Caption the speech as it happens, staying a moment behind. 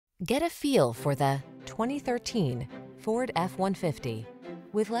Get a feel for the 2013 Ford F-150.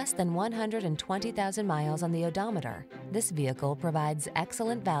 With less than 120,000 miles on the odometer, this vehicle provides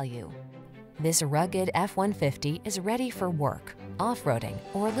excellent value. This rugged F-150 is ready for work, off-roading,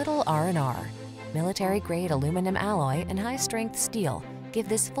 or a little R&R. Military-grade aluminum alloy and high-strength steel give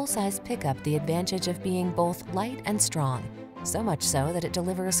this full-size pickup the advantage of being both light and strong, so much so that it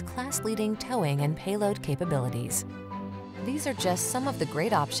delivers class-leading towing and payload capabilities. These are just some of the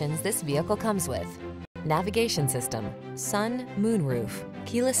great options this vehicle comes with: navigation system, sun, moonroof,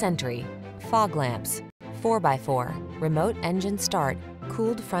 keyless entry, fog lamps, 4x4, remote engine start,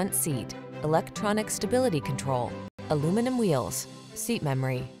 cooled front seat, electronic stability control, aluminum wheels, seat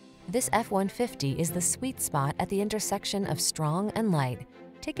memory. This F-150 is the sweet spot at the intersection of strong and light.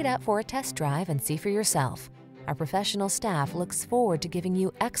 Take it out for a test drive and see for yourself. Our professional staff looks forward to giving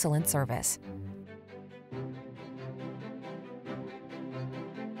you excellent service.